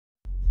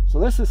So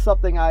this is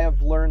something I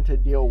have learned to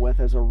deal with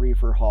as a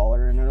reefer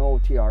hauler and an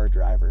OTR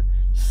driver,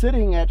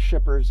 sitting at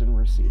shippers and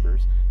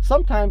receivers.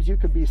 Sometimes you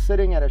could be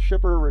sitting at a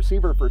shipper or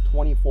receiver for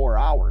 24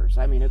 hours.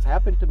 I mean, it's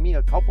happened to me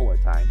a couple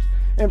of times.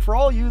 And for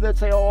all you that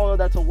say, oh,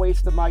 that's a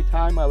waste of my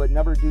time, I would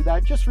never do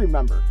that, just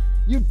remember,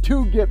 you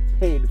do get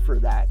paid for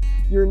that.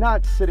 You're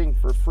not sitting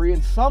for free,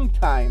 and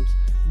sometimes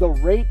the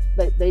rate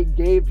that they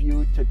gave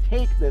you to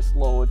take this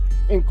load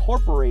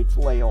incorporates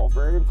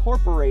layover,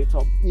 incorporates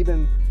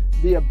even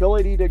the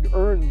ability to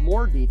earn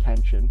more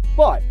detention.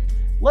 But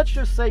let's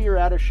just say you're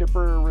at a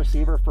shipper or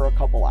receiver for a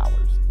couple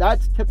hours.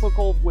 That's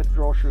typical with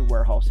grocery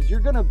warehouses. You're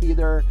going to be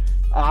there an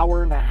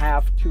hour and a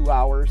half, 2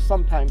 hours,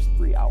 sometimes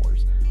 3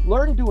 hours.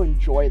 Learn to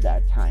enjoy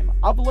that time.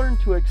 I've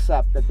learned to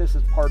accept that this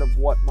is part of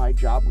what my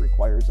job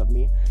requires of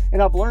me,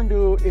 and I've learned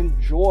to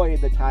enjoy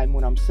the time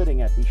when I'm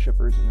sitting at these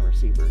shippers and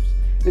receivers.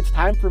 It's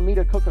time for me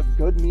to cook a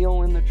good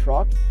meal in the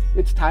truck.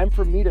 It's time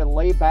for me to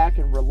lay back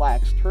and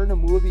relax, turn a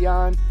movie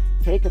on,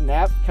 take a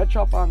nap, catch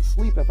up on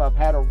sleep if I've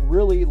had a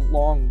really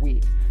long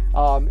week.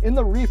 In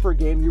the reefer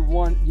game, you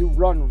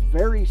run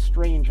very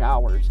strange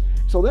hours.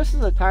 So this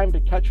is a time to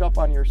catch up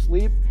on your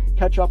sleep,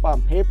 catch up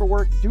on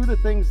paperwork, do the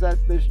things that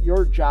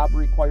your job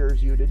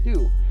requires you to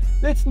do.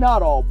 It's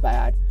not all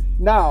bad.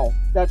 Now,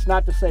 that's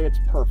not to say it's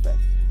perfect.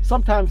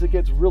 Sometimes it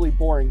gets really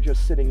boring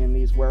just sitting in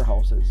these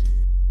warehouses.